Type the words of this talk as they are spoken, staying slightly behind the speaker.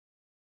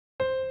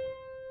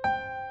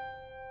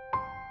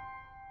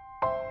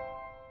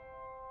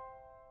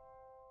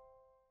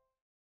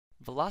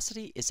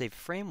Velocity is a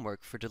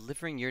framework for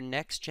delivering your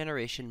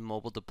next-generation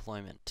mobile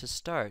deployment. To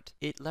start,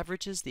 it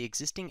leverages the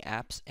existing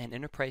apps and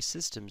enterprise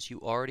systems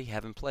you already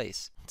have in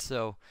place.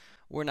 So,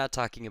 we're not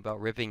talking about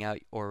ripping out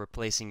or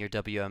replacing your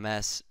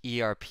WMS,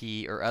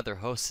 ERP, or other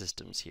host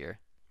systems here.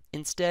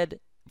 Instead,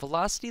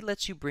 Velocity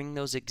lets you bring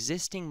those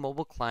existing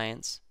mobile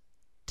clients,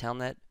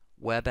 Telnet,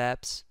 web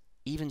apps,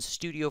 even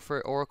Studio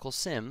for Oracle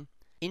Sim,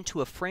 into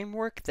a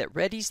framework that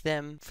readies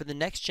them for the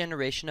next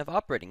generation of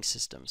operating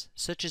systems,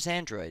 such as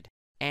Android,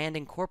 and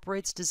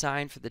incorporates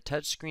design for the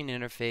touchscreen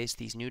interface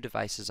these new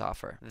devices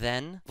offer.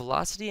 Then,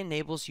 Velocity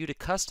enables you to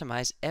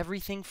customize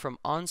everything from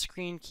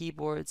on-screen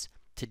keyboards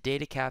to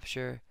data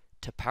capture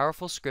to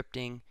powerful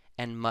scripting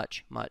and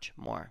much, much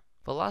more.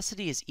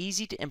 Velocity is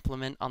easy to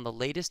implement on the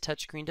latest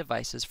touchscreen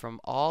devices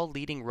from all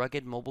leading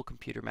rugged mobile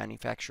computer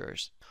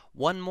manufacturers.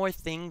 One more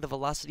thing the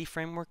Velocity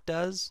framework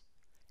does: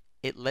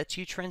 it lets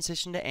you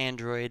transition to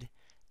Android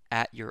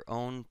at your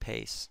own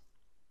pace.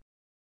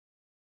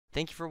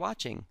 Thank you for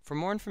watching. For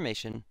more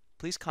information,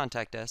 please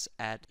contact us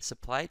at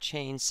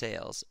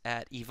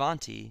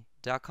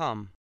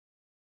supplychainsales@ivanti.com.